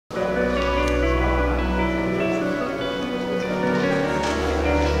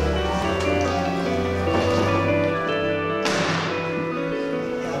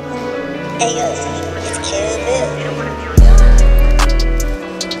Hey yo, it's Kill Bill.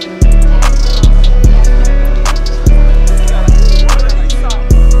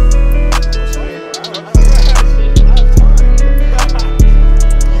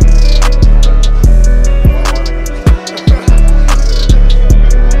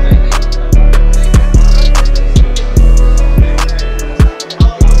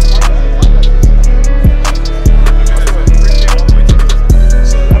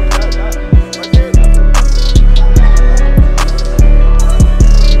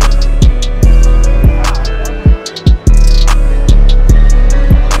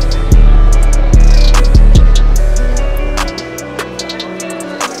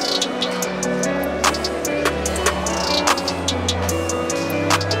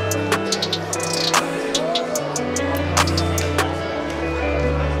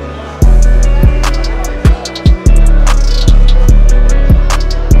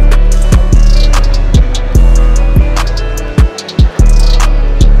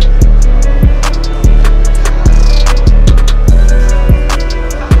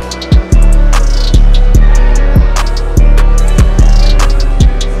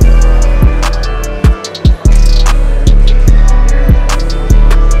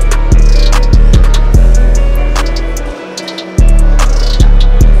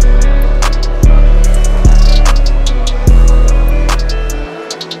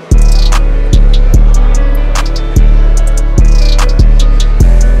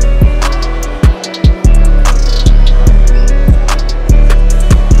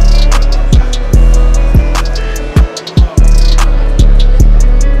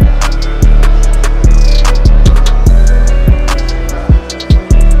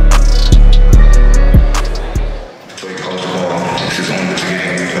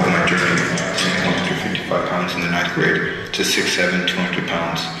 To 6'7", 200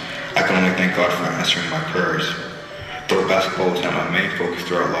 pounds. I can only thank God for answering my prayers. Though basketball was not my main focus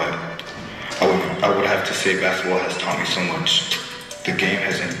throughout life, I would have to say basketball has taught me so much. The game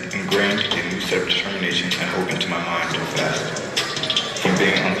has ingrained a new set of determination and hope into my mind so fast. From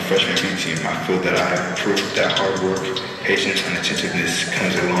being on the freshman B team, I feel that I have proved that hard work, patience, and attentiveness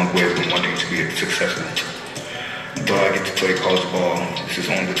comes a long way when wanting to be successful. Though I get to play college ball, this is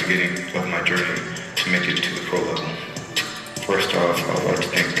only the beginning of my journey to make it to the pro level. First off, I would like to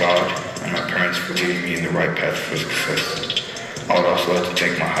thank God and my parents for leading me in the right path for success. I would also like to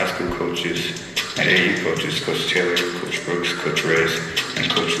thank my high school coaches and AU coaches, Coach Taylor, Coach Brooks, Coach Reyes, and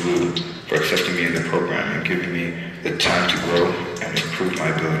Coach Lou, for accepting me in the program and giving me the time to grow and improve my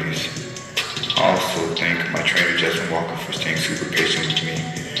abilities. I also thank my trainer, Justin Walker, for staying super patient with me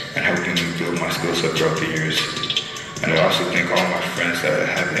and helping me build my skills up throughout the years. And I also thank all my friends that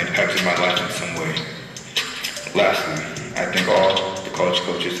have impacted my life in some way. Lastly, I thank all the college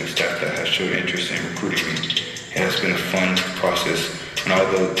coaches and staff that have showed interest in recruiting me. It has been a fun process, and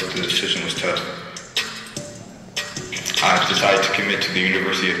although the decision was tough, I've decided to commit to the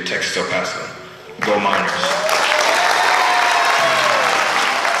University of Texas El Paso. Go Miners!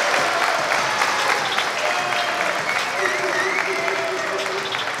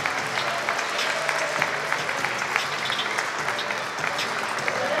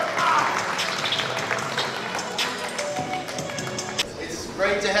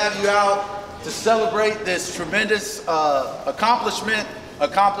 Great to have you out to celebrate this tremendous accomplishment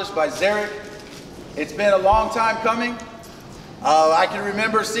accomplished by Ze'Rik. It's been a long time coming. I can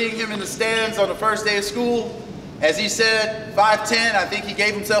remember seeing him in the stands on the first day of school. As he said, 5'10", I think he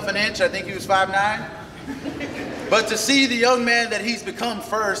gave himself an inch, I think he was 5'9". But to see the young man that he's become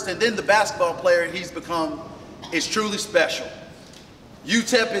first and then the basketball player he's become is truly special.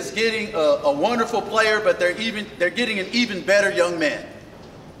 UTEP is getting a wonderful player, but they're getting an even better young man.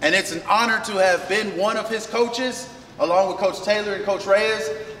 And it's an honor to have been one of his coaches, along with Coach Taylor and Coach Reyes,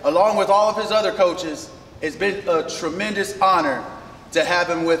 along with all of his other coaches. It's been a tremendous honor to have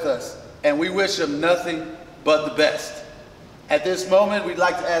him with us, and we wish him nothing but the best. At this moment, we'd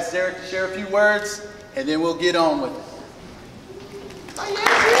like to ask Ze'Rik to share a few words, and then we'll get on with it.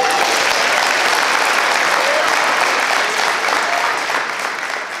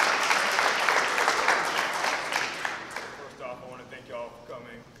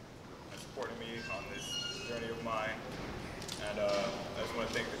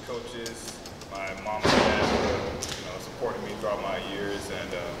 Coaches, my mom and dad for supporting me throughout my years, and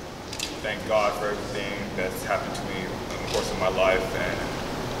thank God for everything that's happened to me in the course of my life, and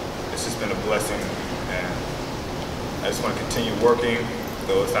it's just been a blessing, and I just want to continue working,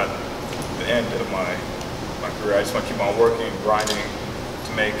 though it's not the end of my career. I just want to keep on working, grinding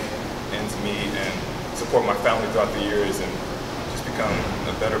to make ends meet and support my family throughout the years and just become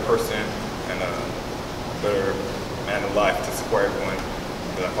a better person and a better man of life to support everyone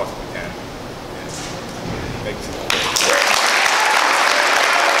that I possibly can. And thank you.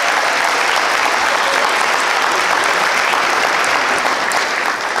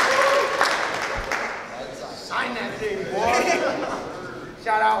 Sign that thing, boy.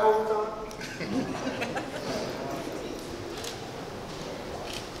 Shout out Overton.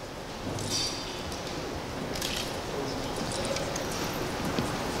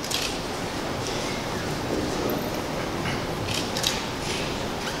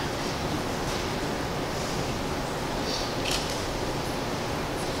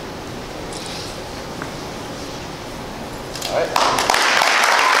 All right.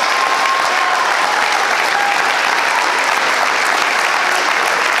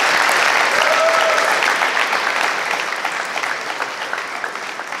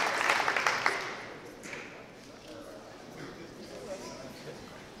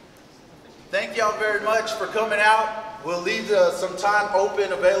 Thank y'all very much for coming out. We'll leave some time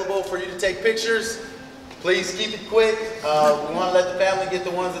open, available for you to take pictures. Please keep it quick. We want to let the family get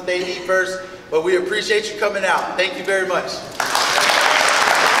the ones that they need first, but we appreciate you coming out. Thank you very much.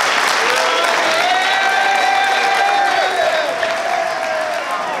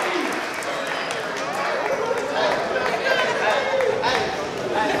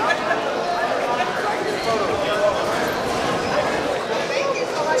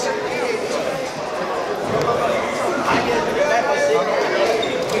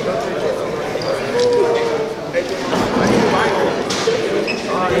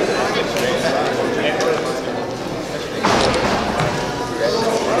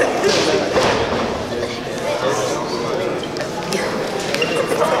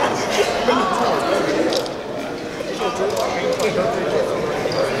 Go